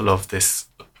example of this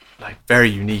like very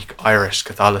unique Irish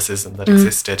Catholicism that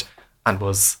existed and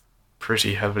was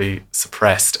pretty heavily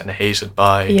suppressed and hated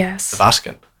by the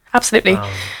Vatican. Absolutely.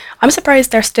 I'm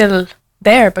surprised they're still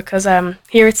there because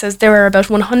here it says there are about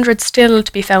 100 still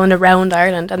to be found around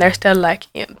Ireland, and they're still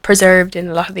preserved in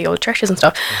a lot of the old churches and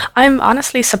stuff. I'm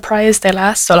honestly surprised they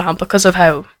last so long because of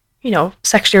how,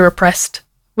 sexually repressed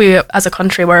we as a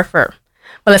country were for,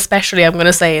 well, especially I'm going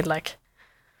to say in the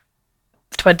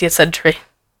 20th century.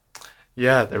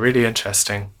 Yeah, they're really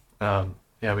interesting. Yeah,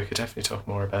 we could definitely talk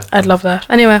more about them. I'd love that.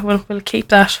 Anyway, we'll keep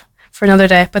that for another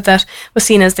day. But that was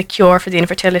seen as the cure for the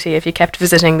infertility if you kept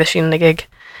visiting the Sheila na gig,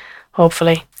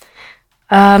 hopefully.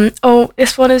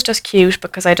 This one is just cute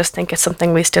because I just think it's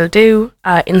something we still do.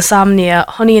 Insomnia,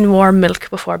 honey and warm milk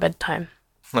before bedtime.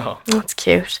 Oh. That's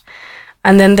cute.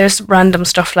 And then there's random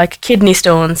stuff like kidney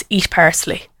stones, eat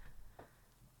parsley.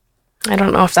 I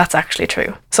don't know if that's actually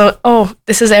true. So,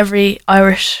 this is every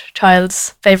Irish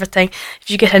child's favourite thing. If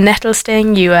you get a nettle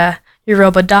sting, you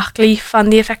rub a dock leaf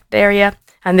on the affected area,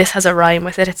 and this has a rhyme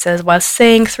with it. It says, while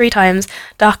saying 3 times,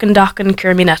 dockin,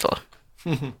 cure me nettle.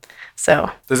 So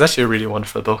there's actually a really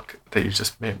wonderful book that you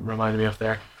just reminded me of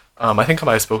there. I think I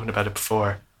might have spoken about it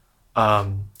before.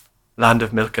 Land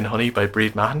of Milk and Honey by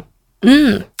Breed Mahon.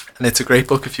 And it's a great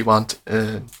book if you want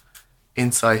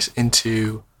insight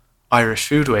into Irish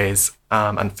foodways,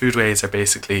 and foodways are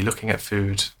basically looking at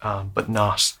food, but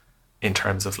not in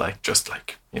terms of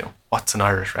what's an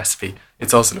Irish recipe.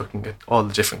 It's also looking at all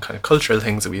the different kind of cultural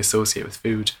things that we associate with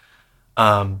food.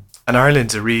 And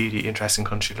Ireland's a really interesting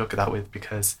country to look at that with,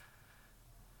 because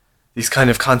these kind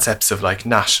of concepts of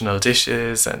national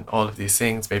dishes and all of these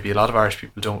things, maybe a lot of Irish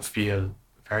people don't feel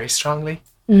very strongly.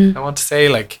 I want to say,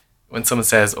 when someone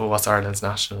says, what's Ireland's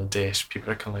national dish?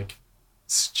 People are kind of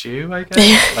stew, I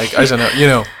guess. I don't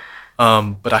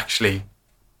know, but actually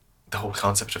the whole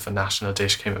concept of a national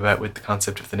dish came about with the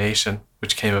concept of the nation,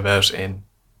 which came about in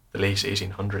the late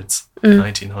 1800s,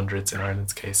 1900s in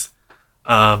Ireland's case.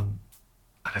 And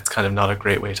it's kind of not a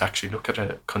great way to actually look at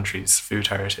a country's food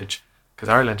heritage, because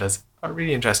Ireland has a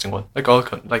really interesting one, like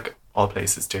all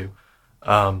places do.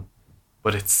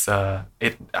 But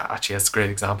it actually has great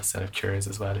examples then of cures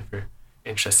as well, if you're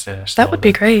interested in it. that would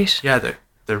be great. Yeah,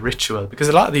 the ritual, because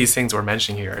a lot of these things we're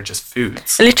mentioning here are just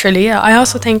foods. Literally, yeah. I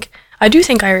also think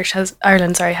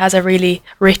Ireland has a really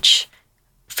rich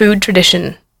food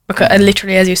tradition, because and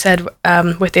literally, as you said,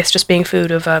 with this just being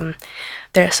food of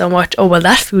there's so much.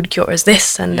 That food cures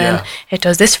this, and then it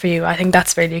does this for you. I think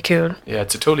that's really cool. Yeah,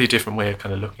 it's a totally different way of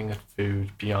kind of looking at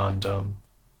food beyond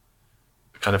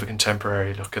kind of a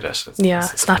contemporary look at it.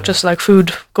 It's not just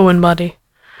food going body.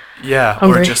 Yeah,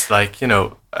 hungry. Or just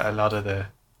a lot of the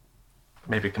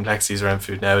maybe complexities around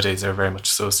food nowadays are very much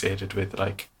associated with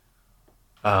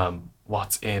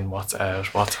what's in, what's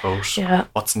out, what's hot,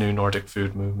 what's new Nordic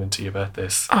food movement to you about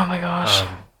this. Oh my gosh.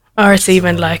 Or it's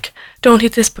even like, don't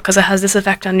eat this because it has this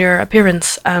effect on your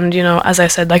appearance. And, you know, as I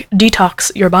said, like,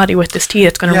 detox your body with this tea.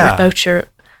 It's going to rip out your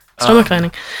stomach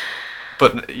lining.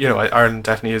 But, you know, Ireland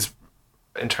definitely is,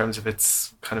 in terms of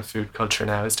its kind of food culture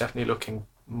now, is definitely looking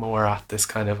more at this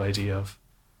kind of idea of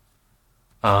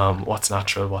what's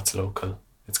natural, what's local.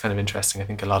 It's kind of interesting. I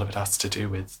think a lot of it has to do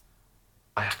with,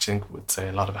 I actually would say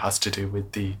a lot of it has to do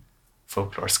with the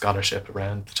folklore scholarship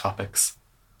around the topics.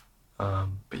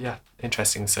 But yeah,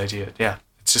 interesting, this idea. Yeah,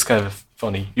 it's just kind of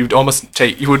funny. You'd almost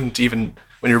you wouldn't even,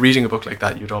 when you're reading a book like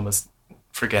that, you'd almost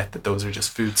forget that those are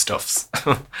just foodstuffs.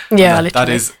 Yeah, that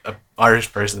is an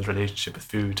Irish person's relationship with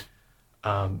food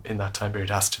in that time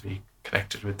period has to be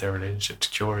connected with their relationship to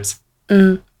cures.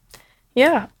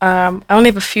 Yeah, I only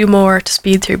have a few more to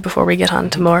speed through before we get on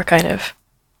to more kind of,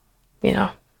 you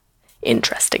know,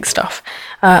 interesting stuff.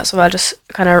 So I'll just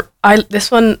kind of,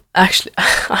 this one actually,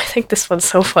 I think this one's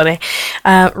so funny.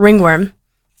 Ringworm.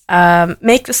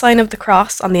 Make the sign of the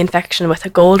cross on the infection with a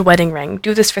gold wedding ring.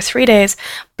 Do this for 3 days.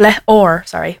 Bless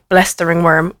the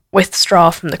ringworm with straw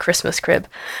from the Christmas crib.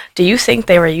 Do you think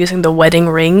they were using the wedding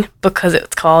ring because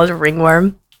it's called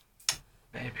ringworm?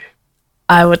 Maybe.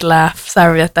 I would laugh.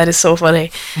 Sorry, that is so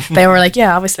funny. They were like,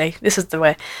 yeah, obviously, this is the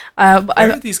way. Where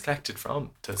are these collected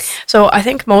from? So I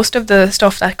think most of the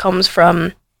stuff that comes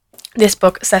from this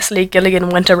book, Cecily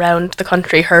Gilligan went around the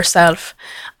country herself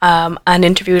and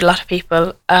interviewed a lot of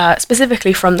people,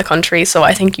 specifically from the country. So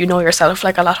I think you know yourself,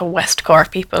 like a lot of West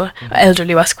Cork people,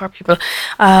 elderly West Cork people,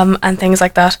 and things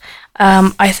like that.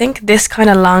 I think this kind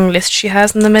of long list she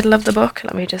has in the middle of the book,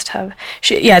 let me just have,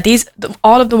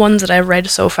 all of the ones that I've read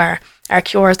so far are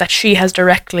cures that she has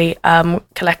directly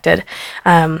collected.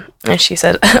 And she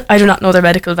said, I do not know their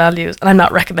medical values and I'm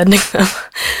not recommending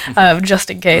them, just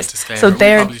in case. So we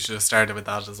probably should have started with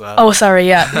that as well. Oh, sorry,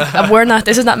 yeah.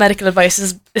 This is not medical advice,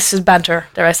 this is banter,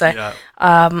 dare I say.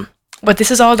 Yeah. But this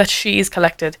is all that she's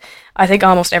collected. I think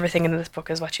almost everything in this book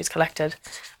is what she's collected.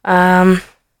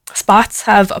 Spots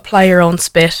have apply your own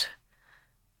spit.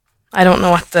 I don't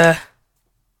know what the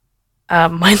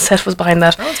mindset was behind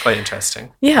that. That was quite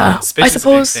interesting. Yeah, spit I is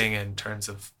suppose a big thing in terms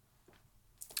of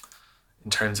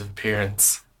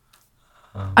appearance.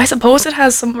 I suppose it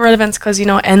has some relevance because, you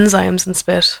know, enzymes and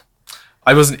spit.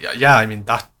 I mean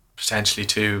that potentially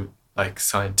too, like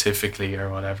scientifically or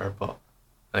whatever, but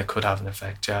it could have an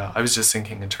effect. Yeah, I was just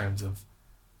thinking in terms of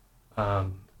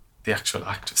the actual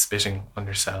act of spitting on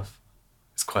yourself.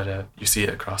 It's you see it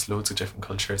across loads of different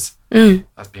cultures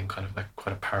as being kind of like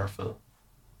quite a powerful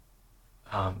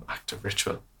act of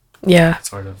ritual. Yeah. It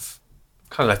sort of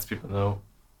kind of lets people know,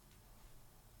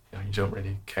 you know, you don't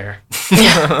really care.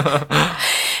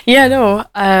 Yeah, no.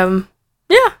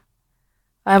 Yeah.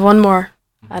 I have one more,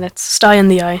 and it's sty in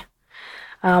the eye.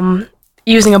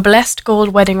 Using a blessed gold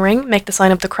wedding ring, make the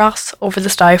sign of the cross over the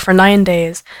sty for 9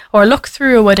 days, or look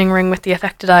through a wedding ring with the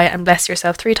affected eye and bless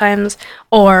yourself 3 times,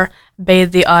 or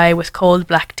bathe the eye with cold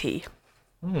black tea.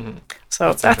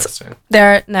 So that's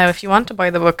there. Now, if you want to buy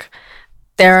the book,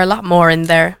 there are a lot more in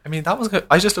there. I mean, that was good.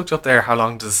 I just looked up there, how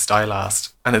long does a sty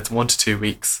last? And it's 1 to 2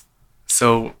 weeks.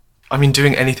 So, I mean,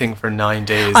 doing anything for 9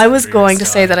 days. I was going to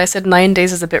say that. I said 9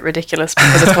 days is a bit ridiculous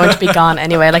because it's going to be gone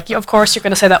anyway. Like, of course, you're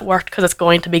going to say that worked because it's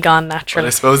going to be gone naturally. Well,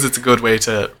 I suppose it's a good way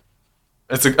to.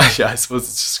 I suppose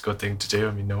it's just a good thing to do.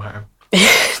 I mean, no harm.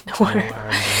 No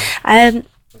harm.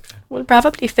 We'll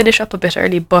probably finish up a bit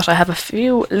early, but I have a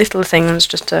few little things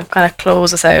just to kind of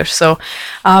close us out. So,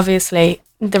 obviously,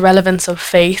 the relevance of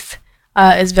faith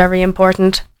is very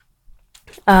important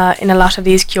in a lot of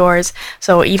these cures.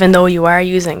 So even though you are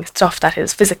using stuff that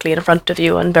is physically in front of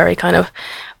you and very kind of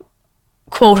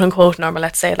quote unquote normal,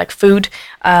 let's say, like food,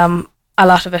 a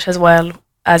lot of it as well,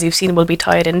 as you've seen, will be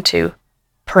tied into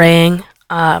praying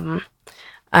and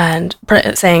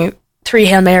saying 3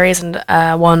 Hail Marys and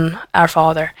 1 Our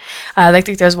Father. I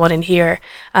think there's one in here,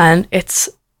 and it's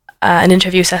an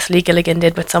interview Cecily Gilligan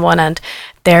did with someone, and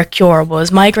their cure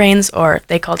was migraines, or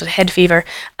they called it head fever,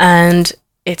 and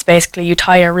it's basically you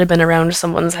tie a ribbon around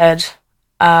someone's head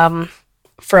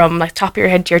from like top of your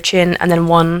head to your chin, and then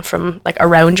one from like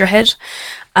around your head,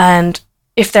 and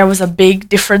if there was a big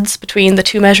difference between the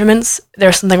 2 measurements,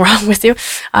 there's something wrong with you,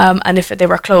 and if they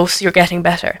were close, you're getting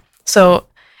better. So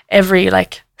every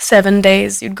like 7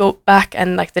 days you'd go back,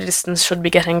 and like the distance should be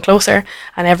getting closer,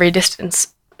 and every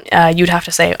distance you'd have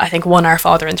to say, I think, 1 Our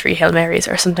Father and 3 Hail Marys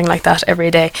or something like that every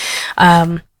day.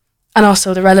 And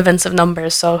also the relevance of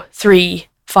numbers. So 3,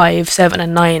 5, 7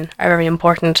 and 9 are very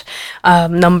important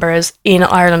numbers in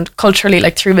Ireland culturally,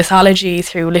 like through mythology,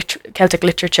 through Celtic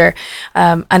literature,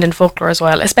 and in folklore as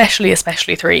well, especially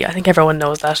 3. I think everyone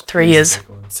knows that 3 is...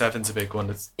 7's a big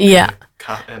one. It's yeah.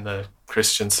 in the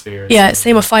Christian sphere. Yeah,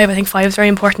 same with 5. I think 5 is very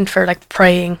important for like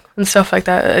praying and stuff like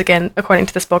that, again, according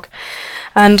to this book.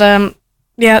 And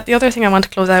the other thing I want to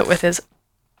close out with is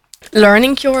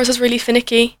learning cures is really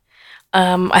finicky.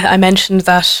 I mentioned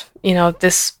that,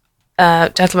 this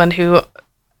gentleman who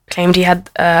claimed he had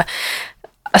a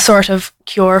sort of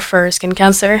cure for skin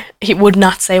cancer, he would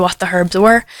not say what the herbs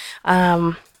were.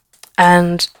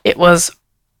 And it was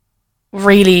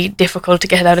really difficult to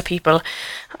get it out of people.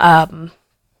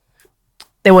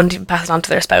 They wouldn't even pass it on to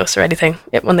their spouse or anything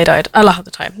when they died, a lot of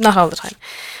the time, not all the time.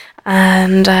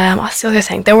 And what's the other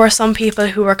thing? There were some people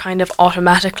who were kind of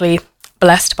automatically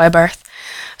blessed by birth.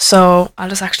 So I'll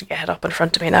just actually get it up in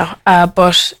front of me now.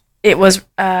 But it was,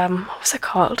 what was it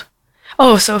called?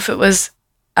 Oh, so if it was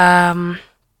the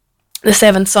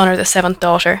 7th son or the 7th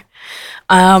daughter,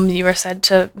 you were said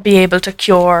to be able to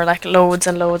cure like loads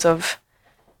and loads of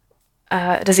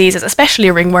diseases, especially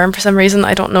ringworm for some reason.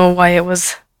 I don't know why it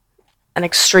was an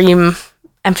extreme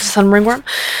emphasis on ringworm.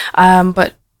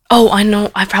 But,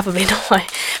 I probably know why.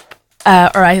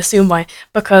 Or I assume why.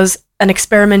 Because an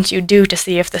experiment you do to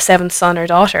see if the 7th son or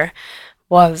daughter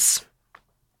was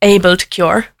able to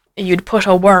cure, you'd put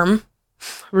a worm,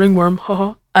 ringworm,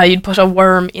 you'd put a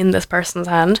worm in this person's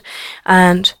hand,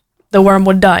 and the worm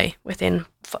would die within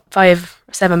 5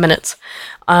 or 7 minutes.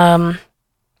 And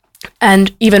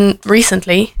even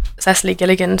recently, Cecily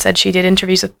Gilligan said she did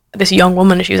interviews with this young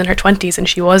woman. She was in her 20s and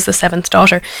she was the 7th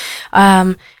daughter.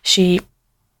 She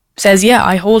says, yeah,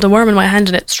 I hold a worm in my hand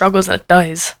and it struggles and it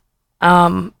dies.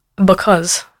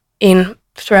 Because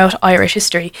throughout Irish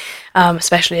history,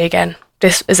 especially again,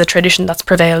 this is a tradition that's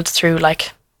prevailed through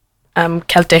like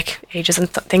Celtic ages and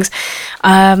things.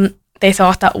 They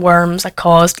thought that worms like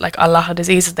caused like a lot of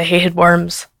diseases. They hated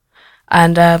worms.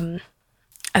 And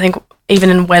I think even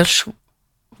in Welsh,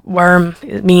 worm,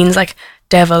 it means like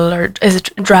devil, or is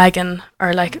it dragon,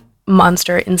 or like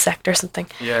monster, insect or something.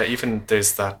 Yeah, even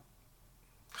there's that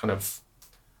kind of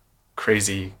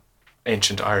crazy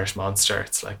ancient Irish monster.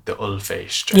 It's like the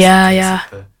Ulfeish. Yeah.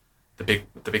 Like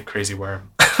the big crazy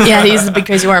worm. Yeah, he's the big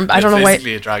crazy worm. I don't know why. It's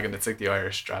basically a dragon. It's like the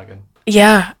Irish dragon.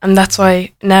 Yeah, and that's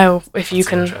why now if you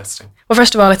can. Interesting. Well,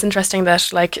 first of all, it's interesting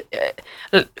that like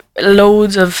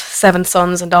loads of 7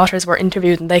 sons and daughters were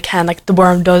interviewed, and they can the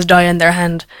worm does die in their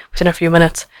hand within a few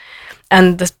minutes,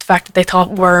 and the fact that they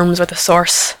thought worms were the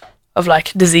source of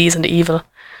like disease and evil.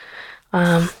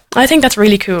 I think that's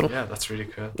really cool. Yeah, that's really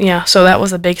cool. Yeah, so that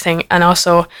was a big thing, and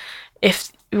also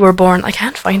if you were born, I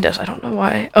can't find it, I don't know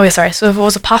why. Oh yeah, sorry. So if it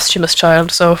was a posthumous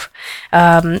child, so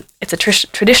it's a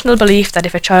traditional belief that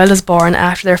if a child is born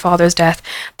after their father's death,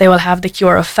 they will have the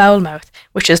cure of foul mouth,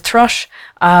 which is thrush.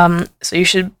 So you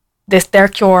should. Their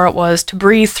cure was to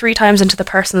breathe 3 times into the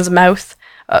person's mouth,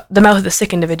 the mouth of the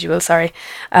sick individual. Sorry,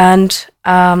 and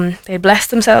they bless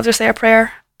themselves or say a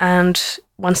prayer, and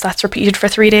once that's repeated for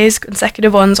 3 days,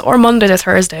 consecutive ones, or Mondays or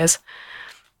Thursdays,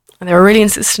 and they were really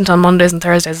insistent on Mondays and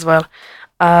Thursdays as well.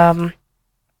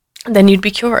 Then you'd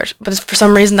be cured. But for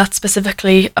some reason, that's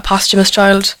specifically a posthumous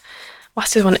child.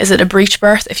 What's the other one? Is it a breech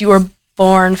birth? If you were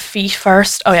born feet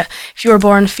first, if you were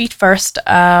born feet first,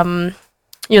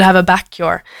 you'll have a back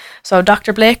cure. So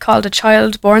Dr. Blake called a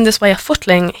child born this way a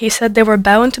footling. He said they were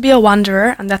bound to be a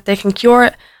wanderer and that they can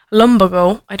cure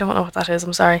lumbago, I don't know what that is,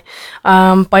 I'm sorry,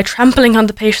 by trampling on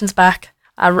the patient's back,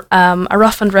 a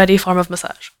rough and ready form of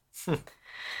massage.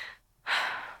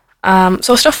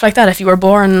 So stuff like that, if you were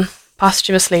born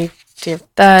posthumously to your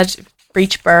dad,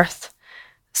 breech birth,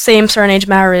 same surname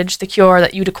marriage, the cure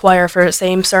that you'd acquire for if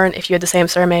you had the same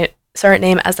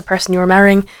surname as the person you were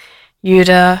marrying, you'd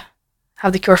have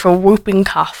the cure for whooping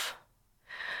cough.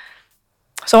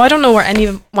 So I don't know where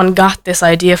anyone got this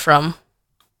idea from,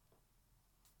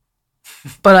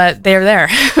 but they're there.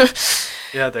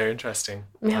 Yeah, they're interesting.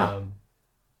 Yeah.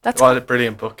 That's a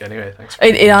brilliant book anyway. Thanks for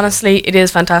it honestly, it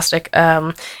is fantastic.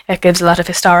 It gives a lot of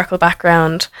historical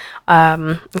background.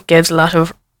 It gives a lot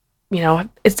of,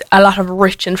 it's a lot of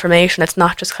rich information. It's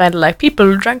not just kind of like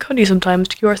people drank honey sometimes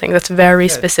to cure things. It's very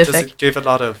specific. Does it give a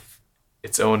lot of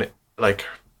its own, like,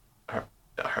 I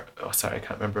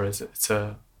can't remember. It's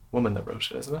a woman that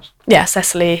wrote it, isn't it? Yeah,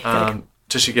 Cecily.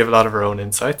 Does she give a lot of her own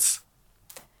insights?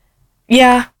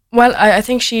 Yeah. Well, I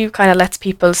think she kind of lets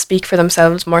people speak for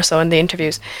themselves more so in the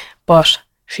interviews, but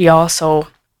she also,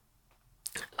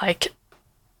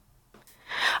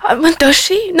 does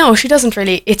she? No, she doesn't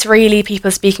really. It's really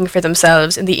people speaking for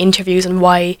themselves in the interviews and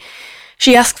why.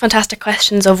 She asks fantastic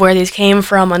questions of where these came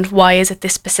from and why is it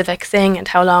this specific thing and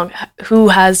how long, who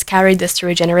has carried this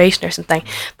through a generation or something.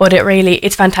 But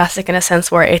it's fantastic in a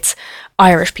sense where it's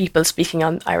Irish people speaking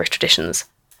on Irish traditions.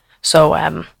 So,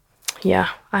 yeah,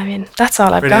 I mean, that's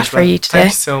all I've got for you today.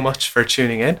 Thanks so much for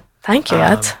tuning in. Thank you,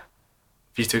 Ed.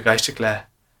 Bhí tú gaiiste le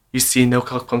UC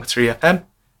no.3 FM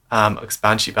agus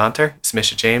Bean Sí Banter is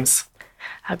Misha James.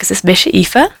 Agus is Bean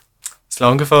Aoife.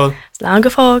 Slán go fóil. Slán go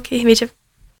fóil, Míte.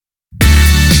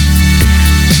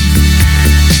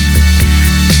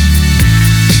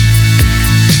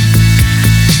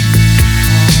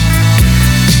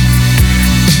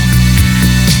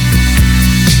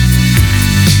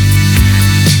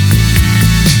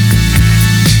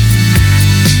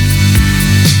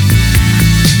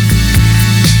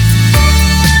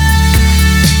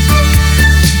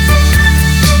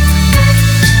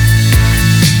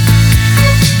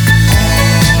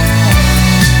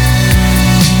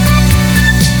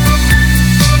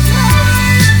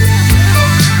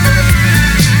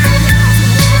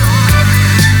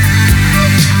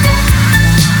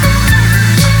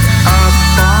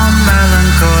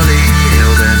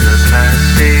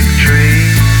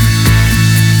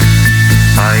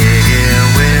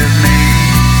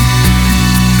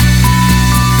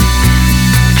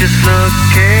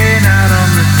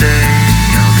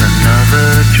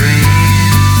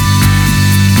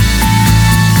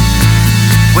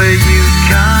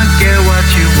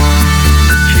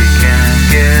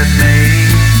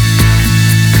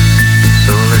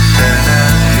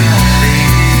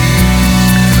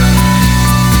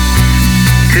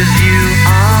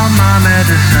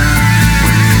 Medicine